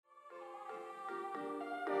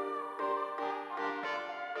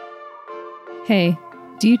Hey,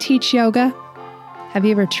 do you teach yoga? Have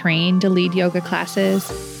you ever trained to lead yoga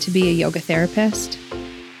classes, to be a yoga therapist?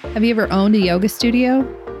 Have you ever owned a yoga studio?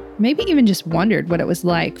 Maybe even just wondered what it was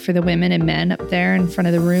like for the women and men up there in front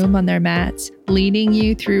of the room on their mats, leading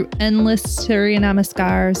you through endless Surya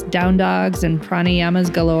Namaskars, down dogs, and pranayamas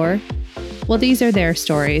galore? Well, these are their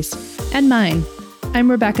stories, and mine. I'm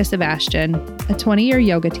Rebecca Sebastian, a 20-year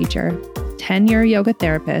yoga teacher, 10-year yoga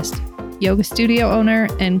therapist, yoga studio owner,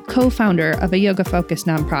 and co-founder of a yoga-focused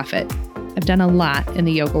nonprofit. I've done a lot in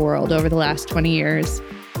the yoga world over the last 20 years,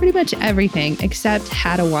 pretty much everything except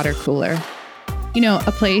had a water cooler. You know,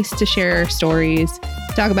 a place to share stories,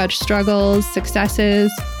 talk about struggles,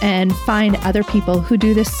 successes, and find other people who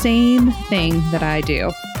do the same thing that I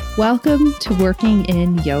do. Welcome to Working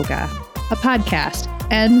in Yoga, a podcast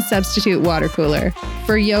and substitute water cooler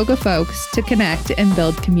for yoga folks to connect and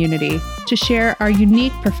build community, to share our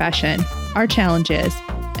unique profession, our challenges,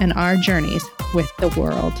 and our journeys with the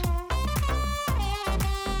world.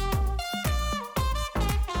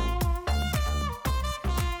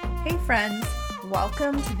 Hey friends,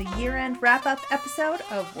 welcome to the year-end wrap-up episode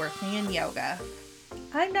of Working in Yoga.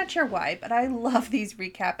 I'm not sure why, but I love these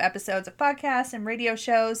recap episodes of podcasts and radio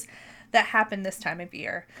shows that happen this time of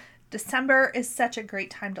year. December is such a great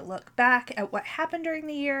time to look back at what happened during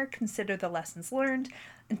the year, consider the lessons learned,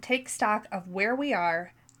 and take stock of where we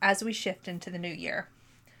are as we shift into the new year.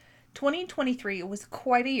 2023 was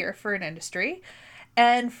quite a year for an industry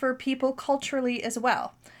and for people culturally as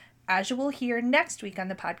well. As you will hear next week on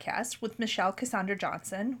the podcast with Michelle Cassandra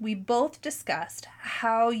Johnson, we both discussed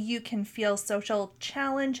how you can feel social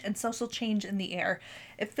challenge and social change in the air.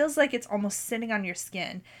 It feels like it's almost sitting on your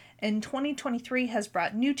skin. And 2023 has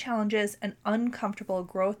brought new challenges and uncomfortable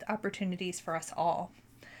growth opportunities for us all.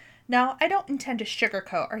 Now, I don't intend to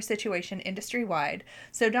sugarcoat our situation industry-wide,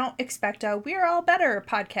 so don't expect a "we're all better"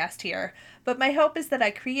 podcast here, but my hope is that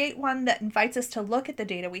I create one that invites us to look at the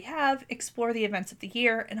data we have, explore the events of the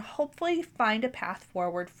year, and hopefully find a path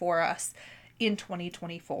forward for us in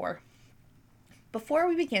 2024. Before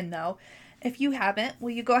we begin, though, if you haven't,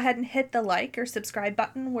 will you go ahead and hit the like or subscribe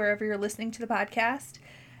button wherever you're listening to the podcast?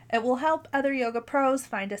 It will help other yoga pros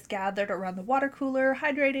find us gathered around the water cooler,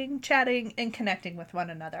 hydrating, chatting, and connecting with one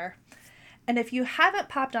another. And if you haven't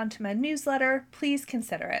popped onto my newsletter, please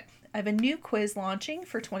consider it. I have a new quiz launching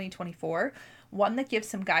for 2024, one that gives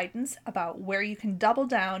some guidance about where you can double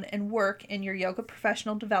down and work in your yoga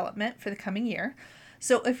professional development for the coming year.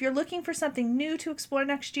 So if you're looking for something new to explore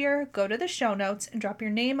next year, go to the show notes and drop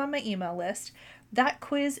your name on my email list. That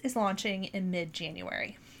quiz is launching in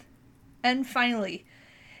mid-January. And finally,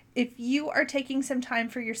 if you are taking some time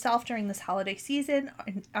for yourself during this holiday season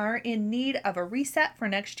and are in need of a reset for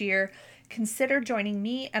next year, consider joining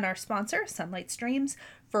me and our sponsor, Sunlight Streams,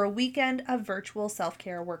 for a weekend of virtual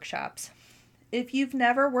self-care workshops. If you've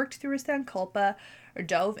never worked through a Sankalpa or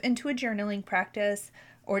dove into a journaling practice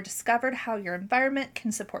or discovered how your environment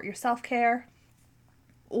can support your self-care,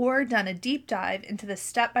 or done a deep dive into the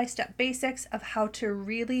step-by-step basics of how to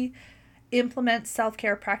really implement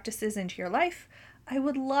self-care practices into your life, I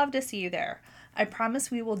would love to see you there. I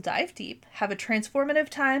promise we will dive deep, have a transformative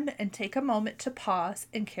time, and take a moment to pause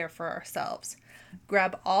and care for ourselves.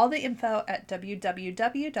 Grab all the info at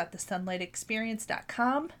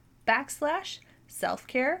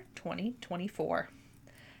www.thesunlightexperience.com/selfcare2024.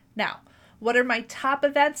 Now, what are my top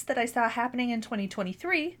events that I saw happening in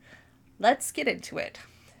 2023? Let's get into it.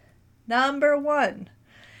 Number 1,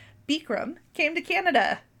 Bikram came to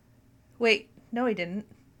Canada. Wait, no he didn't.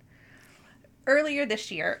 Earlier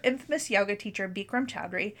this year, infamous yoga teacher Bikram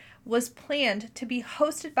Choudhury was planned to be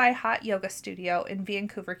hosted by Hot Yoga Studio in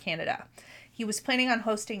Vancouver, Canada. He was planning on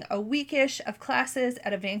hosting a weekish of classes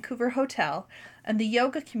at a Vancouver hotel, and the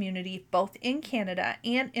yoga community, both in Canada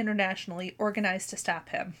and internationally, organized to stop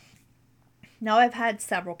him. Now, I've had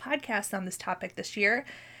several podcasts on this topic this year,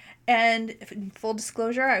 and in full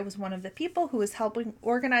disclosure, I was one of the people who was helping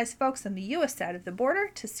organize folks on the U.S. side of the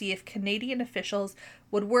border to see if Canadian officials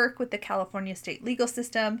would work with the California state legal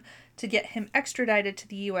system to get him extradited to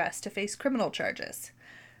the U.S. to face criminal charges.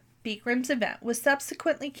 Bikram's event was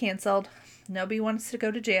subsequently canceled. Nobody wants to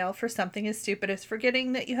go to jail for something as stupid as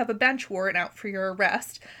forgetting that you have a bench warrant out for your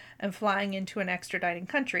arrest and flying into an extraditing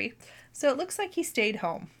country, so it looks like he stayed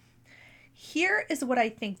home. Here is what I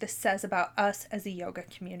think this says about us as a yoga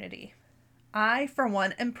community. I, for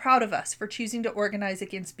one, am proud of us for choosing to organize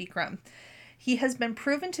against Bikram. He has been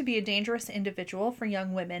proven to be a dangerous individual for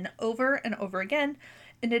young women over and over again,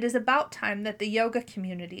 and it is about time that the yoga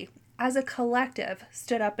community, as a collective,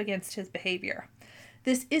 stood up against his behavior.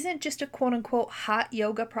 This isn't just a quote unquote hot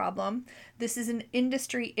yoga problem. This is an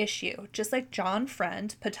industry issue, just like John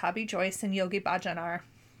Friend, Pattabhi Jois, and Yogi Bhajan are.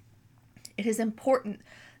 It is important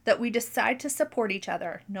that we decide to support each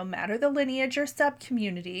other, no matter the lineage or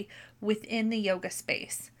sub-community within the yoga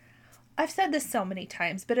space. I've said this so many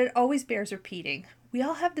times, but it always bears repeating. We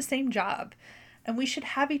all have the same job, and we should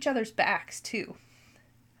have each other's backs too.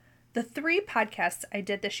 The 3 podcasts I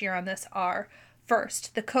did this year on this are,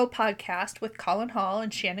 first, the co-podcast with Colin Hall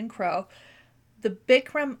and Shannon Crow, the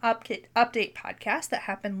Bikram update podcast that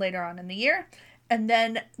happened later on in the year, and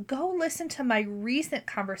then go listen to my recent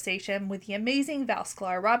conversation with the amazing Val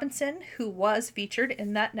Sklar Robinson, who was featured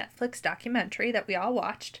in that Netflix documentary that we all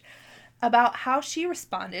watched, about how she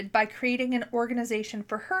responded by creating an organization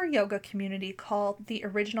for her yoga community called the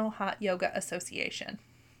Original Hot Yoga Association.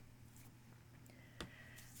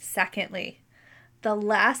 Secondly, the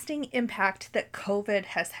lasting impact that COVID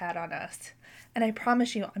has had on us. And I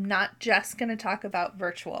promise you, I'm not just going to talk about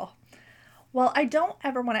virtual. While I don't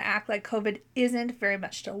ever want to act like COVID isn't very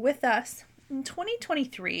much still with us, in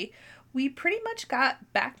 2023, we pretty much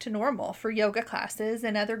got back to normal for yoga classes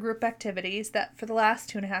and other group activities that for the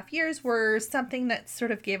last 2.5 years were something that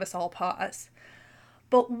sort of gave us all pause.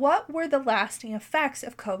 But what were the lasting effects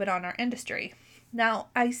of COVID on our industry? Now,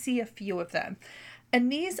 I see a few of them.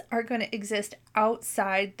 And these are going to exist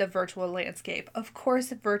outside the virtual landscape. Of course,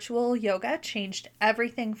 virtual yoga changed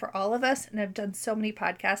everything for all of us, and I've done so many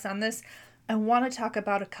podcasts on this. I want to talk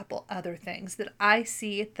about a couple other things that I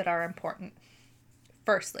see that are important.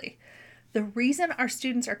 Firstly, the reason our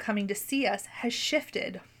students are coming to see us has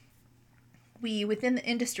shifted. We, within the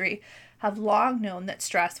industry, have long known that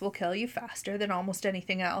stress will kill you faster than almost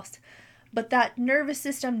anything else. But that nervous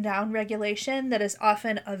system downregulation that is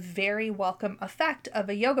often a very welcome effect of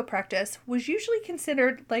a yoga practice was usually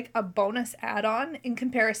considered like a bonus add-on in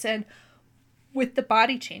comparison with the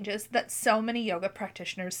body changes that so many yoga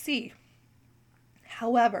practitioners see.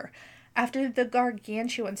 However, after the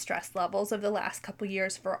gargantuan stress levels of the last couple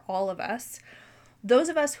years for all of us, those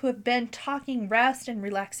of us who have been talking rest and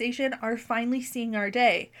relaxation are finally seeing our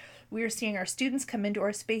day. We are seeing our students come into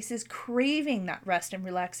our spaces craving that rest and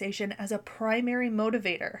relaxation as a primary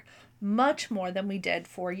motivator, much more than we did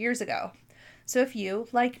 4 years ago. So if you,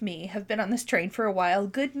 like me, have been on this train for a while,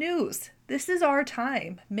 good news. This is our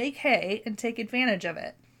time. Make hay and take advantage of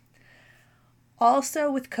it. Also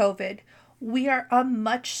with COVID, we are a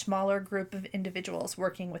much smaller group of individuals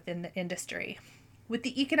working within the industry. With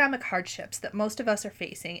the economic hardships that most of us are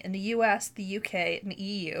facing in the US, the UK, and the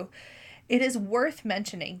EU, it is worth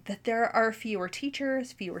mentioning that there are fewer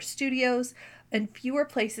teachers, fewer studios, and fewer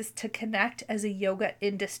places to connect as a yoga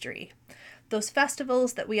industry. Those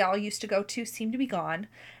festivals that we all used to go to seem to be gone,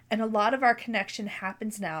 and a lot of our connection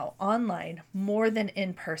happens now online more than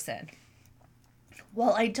in person.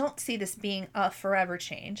 While I don't see this being a forever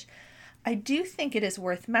change, I do think it is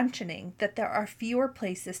worth mentioning that there are fewer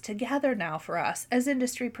places to gather now for us as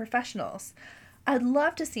industry professionals. I'd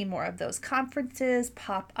love to see more of those conferences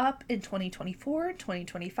pop up in 2024,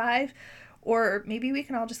 2025, or maybe we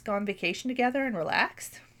can all just go on vacation together and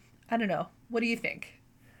relax. I don't know. What do you think?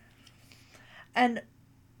 And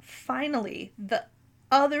finally, the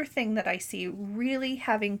other thing that I see really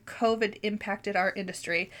having COVID impacted our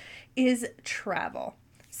industry is travel.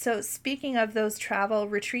 So speaking of those travel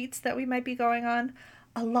retreats that we might be going on,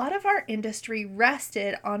 a lot of our industry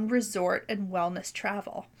rested on resort and wellness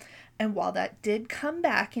travel. And while that did come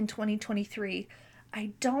back in 2023,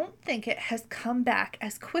 I don't think it has come back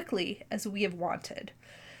as quickly as we have wanted.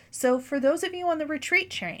 So for those of you on the retreat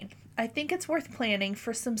train, I think it's worth planning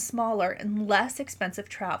for some smaller and less expensive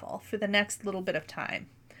travel for the next little bit of time.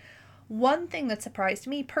 One thing that surprised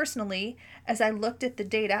me personally, as I looked at the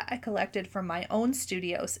data I collected from my own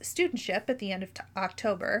studio's studentship at the end of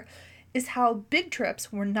October, is how big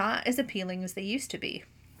trips were not as appealing as they used to be.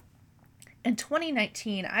 In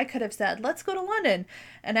 2019, I could have said, let's go to London,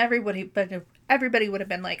 and everybody would have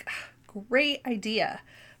been like, great idea.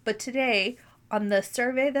 But today, on the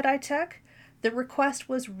survey that I took, the request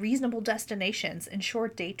was reasonable destinations and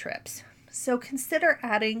short day trips. So consider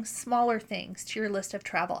adding smaller things to your list of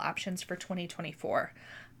travel options for 2024.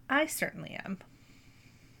 I certainly am.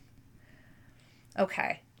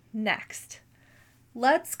 Okay, next.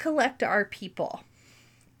 Let's collect our people.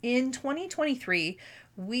 In 2023,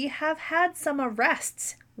 we have had some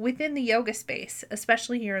arrests within the yoga space,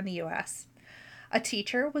 especially here in the US. A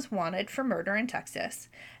teacher was wanted for murder in Texas,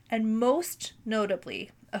 and most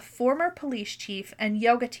notably, a former police chief and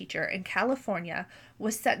yoga teacher in California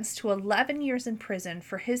was sentenced to 11 years in prison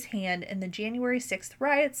for his hand in the January 6th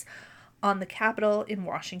riots on the Capitol in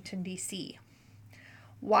Washington, D.C.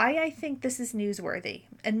 why I think this is newsworthy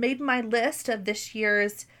and made my list of this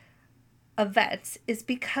year's events is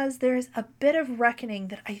because there's a bit of reckoning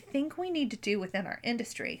that I think we need to do within our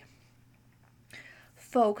industry.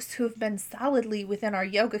 Folks who have been solidly within our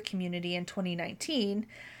yoga community in 2019,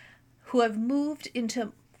 who have moved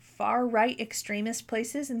into far-right extremist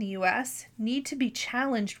places in the US, need to be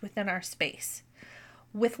challenged within our space.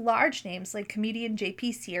 With large names like comedian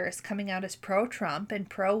J.P. Sears coming out as pro-Trump and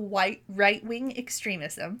pro-white right-wing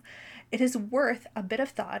extremism, it is worth a bit of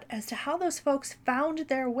thought as to how those folks found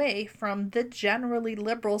their way from the generally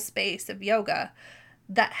liberal space of yoga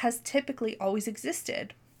that has typically always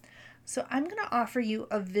existed. So I'm going to offer you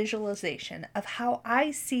a visualization of how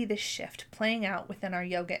I see this shift playing out within our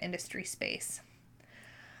yoga industry space.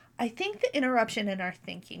 I think the interruption in our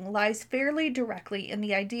thinking lies fairly directly in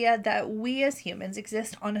the idea that we as humans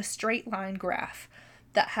exist on a straight line graph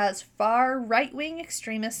that has far right-wing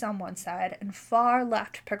extremists on one side and far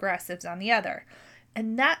left progressives on the other.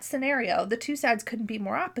 In that scenario, the two sides couldn't be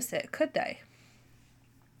more opposite, could they?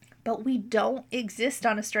 But we don't exist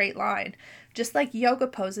on a straight line, just like yoga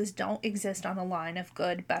poses don't exist on a line of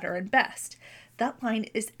good, better, and best. That line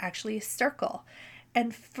is actually a circle.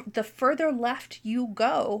 And the further left you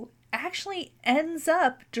go actually ends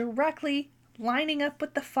up directly lining up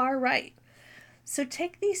with the far right. So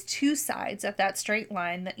take these two sides of that straight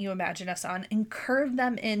line that you imagine us on and curve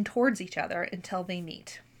them in towards each other until they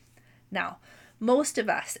meet. Now, most of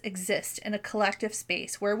us exist in a collective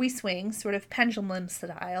space where we swing sort of pendulum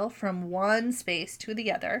style from one space to the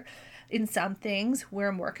other. In some things,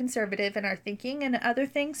 we're more conservative in our thinking, and other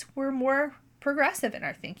things, we're more progressive in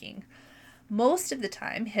our thinking. Most of the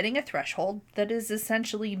time hitting a threshold that is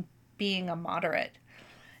essentially being a moderate.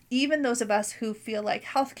 Even those of us who feel like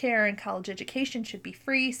healthcare and college education should be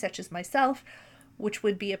free, such as myself, which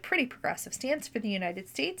would be a pretty progressive stance for the United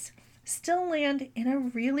States, still land in a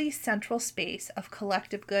really central space of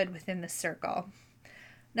collective good within this circle.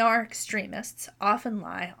 Now, our extremists often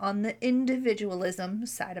lie on the individualism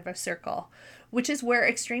side of a circle, which is where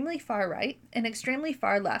extremely far right and extremely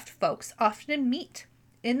far left folks often meet,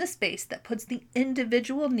 in the space that puts the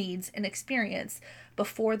individual needs and experience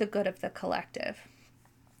before the good of the collective.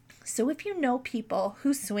 So if you know people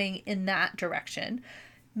who swing in that direction,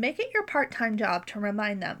 make it your part-time job to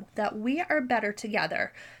remind them that we are better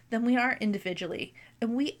together than we are individually,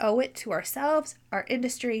 and we owe it to ourselves, our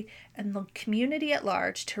industry, and the community at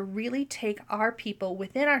large to really take our people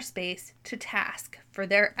within our space to task for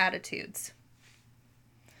their attitudes.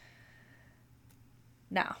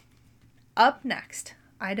 Now, up next,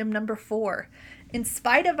 item number 4. In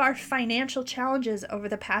spite of our financial challenges over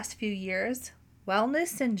the past few years,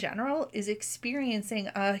 wellness in general is experiencing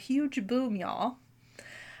a huge boom, y'all.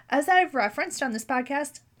 As I've referenced on this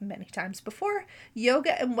podcast many times before,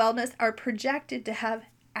 yoga and wellness are projected to have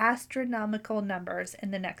astronomical numbers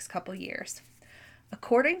in the next couple years.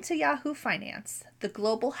 According to Yahoo Finance, the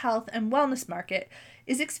global health and wellness market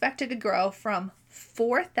is expected to grow from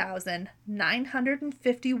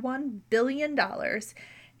 $4,951 billion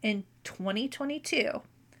in 2022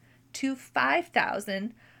 to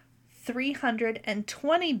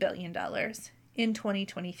 $5,320 billion in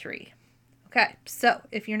 2023. Okay, so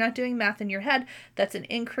if you're not doing math in your head, that's an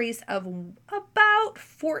increase of about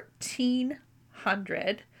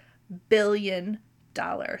 $1,400 billion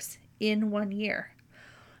in 1 year.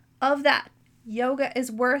 Of that, yoga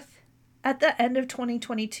is worth, at the end of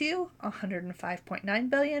 2022, $105.9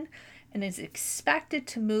 billion, and is expected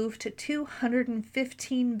to move to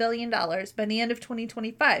 $215 billion by the end of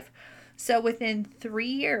 2025. So within 3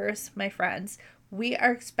 years, my friends, we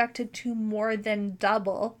are expected to more than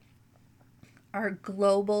double our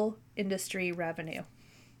global industry revenue.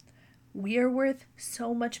 We are worth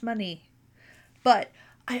so much money. But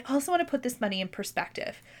I also want to put this money in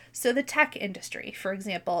perspective. So the tech industry, for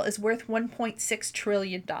example, is worth $1.6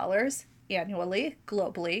 trillion annually,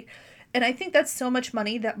 globally. And I think that's so much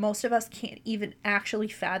money that most of us can't even actually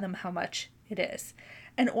fathom how much it is.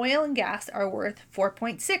 And oil and gas are worth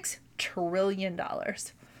 $4.6 trillion.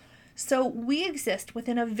 So we exist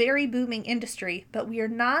within a very booming industry, but we are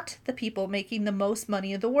not the people making the most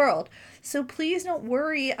money in the world. So please don't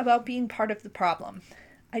worry about being part of the problem.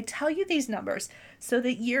 I tell you these numbers so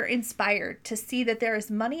that you're inspired to see that there is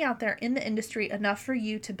money out there in the industry enough for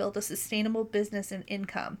you to build a sustainable business and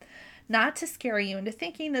income, not to scare you into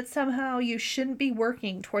thinking that somehow you shouldn't be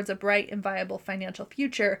working towards a bright and viable financial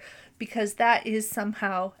future because that is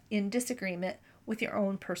somehow in disagreement with your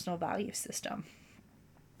own personal value system.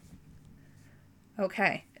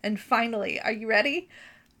 Okay, and finally, are you ready?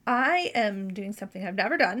 I am doing something I've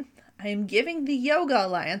never done. I am giving the Yoga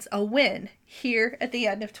Alliance a win here at the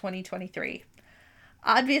end of 2023.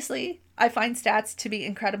 Obviously, I find stats to be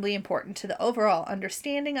incredibly important to the overall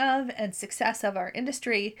understanding of and success of our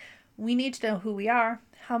industry. We need to know who we are,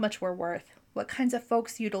 how much we're worth, what kinds of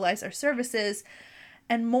folks utilize our services,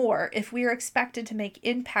 and more if we are expected to make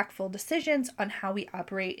impactful decisions on how we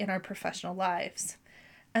operate in our professional lives.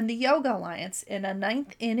 And the Yoga Alliance, in a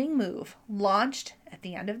ninth inning move, launched at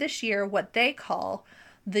the end of this year what they call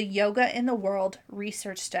the Yoga in the World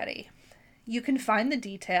Research Study. You can find the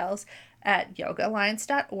details at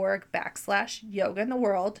yogaalliance.org/yoga in the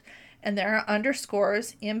world, and there are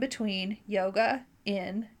underscores in between yoga,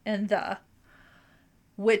 in, and the,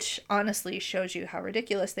 which honestly shows you how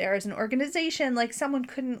ridiculous they are as an organization. Like, someone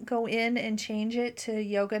couldn't go in and change it to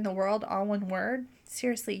Yoga in the World, all one word.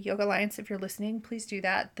 Seriously, Yoga Alliance, if you're listening, please do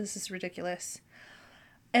that. This is ridiculous.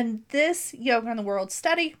 And this Yoga in the World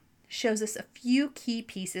study shows us a few key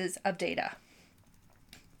pieces of data.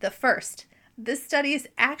 The first, this study is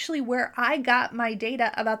actually where I got my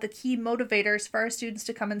data about the key motivators for our students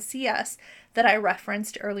to come and see us that I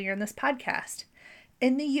referenced earlier in this podcast.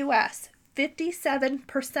 In the US,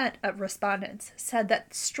 57% of respondents said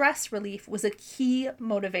that stress relief was a key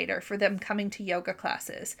motivator for them coming to yoga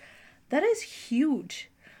classes. That is huge.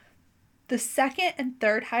 The second and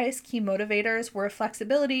third highest key motivators were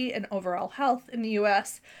flexibility and overall health in the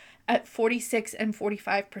US at 46 and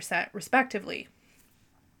 45% respectively.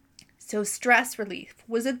 So stress relief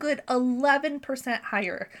was a good 11%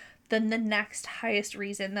 higher than the next highest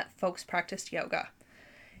reason that folks practiced yoga.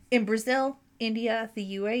 In Brazil, India,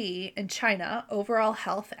 the UAE, and China, overall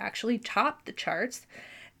health actually topped the charts.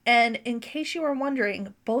 And in case you were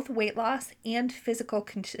wondering, both weight loss and physical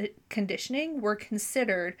conditioning were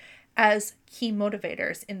considered as key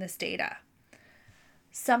motivators in this data.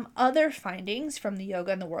 Some other findings from the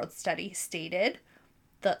Yoga in the World study stated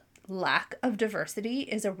the lack of diversity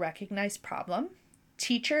is a recognized problem.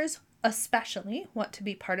 Teachers especially want to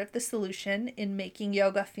be part of the solution in making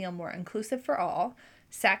yoga feel more inclusive for all,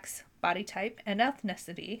 sex, body type, and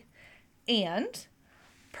ethnicity. And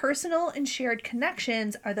personal and shared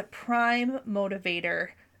connections are the prime motivator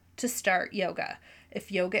to start yoga.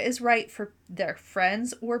 If yoga is right for their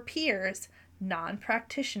friends or peers,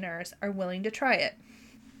 non-practitioners are willing to try it.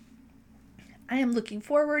 I am looking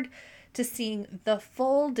forward to seeing the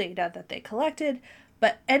full data that they collected,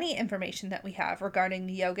 but any information that we have regarding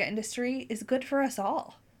the yoga industry is good for us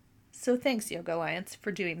all. So thanks, Yoga Alliance,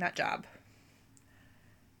 for doing that job.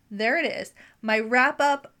 There it is, my wrap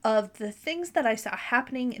up of the things that I saw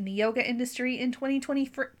happening in the yoga industry in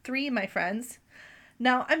 2023, my friends.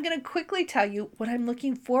 Now I'm going to quickly tell you what I'm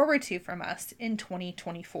looking forward to from us in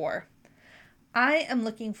 2024. I am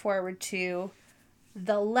looking forward to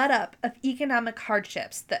the let-up of economic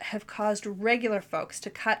hardships that have caused regular folks to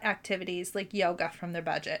cut activities like yoga from their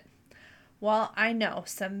budget. While I know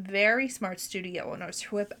some very smart studio owners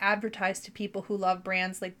who have advertised to people who love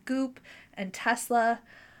brands like Goop and Tesla,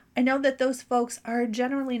 I know that those folks are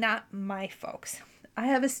generally not my folks. I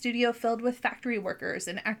have a studio filled with factory workers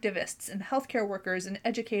and activists and healthcare workers and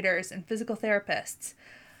educators and physical therapists.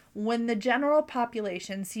 When the general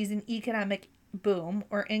population sees an economic boom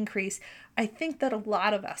or increase, I think that a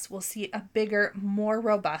lot of us will see a bigger, more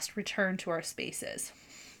robust return to our spaces.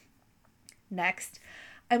 Next,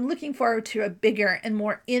 I'm looking forward to a bigger and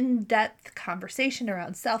more in-depth conversation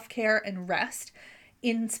around self-care and rest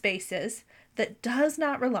in spaces that does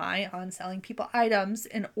not rely on selling people items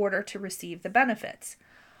in order to receive the benefits.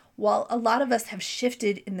 While a lot of us have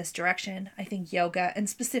shifted in this direction, I think yoga, and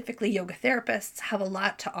specifically yoga therapists, have a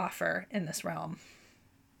lot to offer in this realm.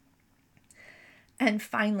 And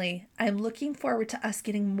finally, I'm looking forward to us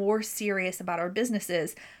getting more serious about our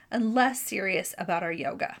businesses and less serious about our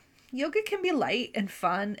yoga. Yoga can be light and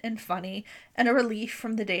fun and funny and a relief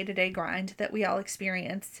from the day-to-day grind that we all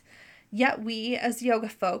experience. Yet we, as yoga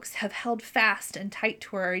folks, have held fast and tight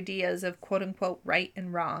to our ideas of quote-unquote right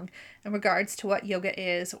and wrong in regards to what yoga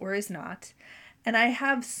is or is not. And I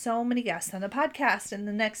have so many guests on the podcast in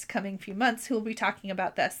the next coming few months who will be talking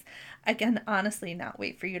about this. I can honestly not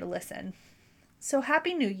wait for you to listen. So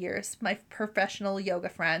happy New Year's, my professional yoga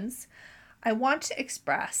friends. I want to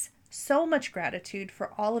express so much gratitude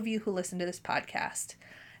for all of you who listen to this podcast.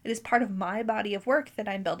 It is part of my body of work that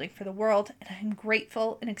I'm building for the world, and I'm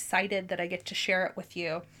grateful and excited that I get to share it with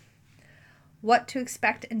you. What to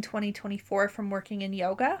expect in 2024 from working in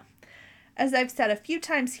yoga? As I've said a few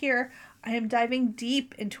times here, I am diving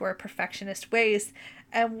deep into our perfectionist ways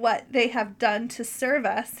and what they have done to serve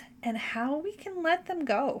us and how we can let them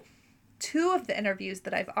go. 2 of the interviews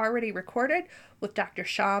that I've already recorded with Dr.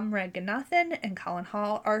 Shyam Ranganathan and Colin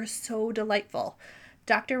Hall are so delightful.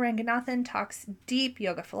 Dr. Ranganathan talks deep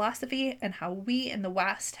yoga philosophy and how we in the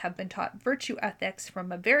West have been taught virtue ethics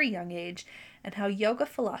from a very young age and how yoga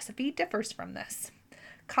philosophy differs from this.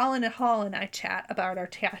 Colin Hall and I chat about our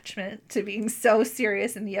attachment to being so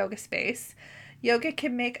serious in the yoga space. Yoga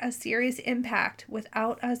can make a serious impact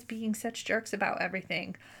without us being such jerks about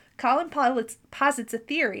everything. Colin posits a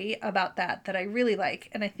theory about that I really like,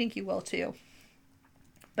 and I think you will too.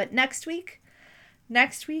 But next week,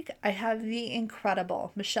 I have the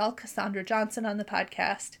incredible Michelle Cassandra Johnson on the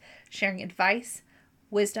podcast, sharing advice,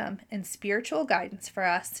 wisdom, and spiritual guidance for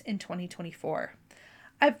us in 2024.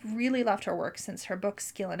 I've really loved her work since her book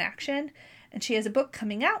Skill in Action, and she has a book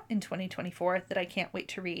coming out in 2024 that I can't wait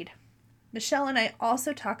to read. Michelle and I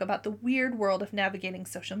also talk about the weird world of navigating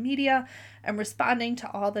social media and responding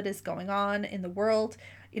to all that is going on in the world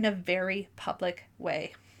in a very public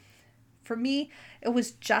way. For me, it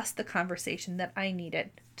was just the conversation that I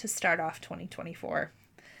needed to start off 2024.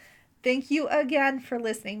 Thank you again for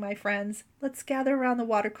listening, my friends. Let's gather around the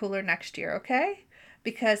water cooler next year, okay?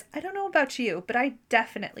 Because I don't know about you, but I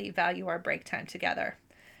definitely value our break time together.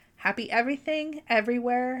 Happy everything,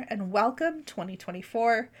 everywhere, and welcome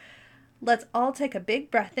 2024. Let's all take a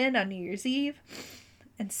big breath in on New Year's Eve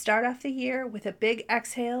and start off the year with a big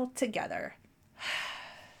exhale together.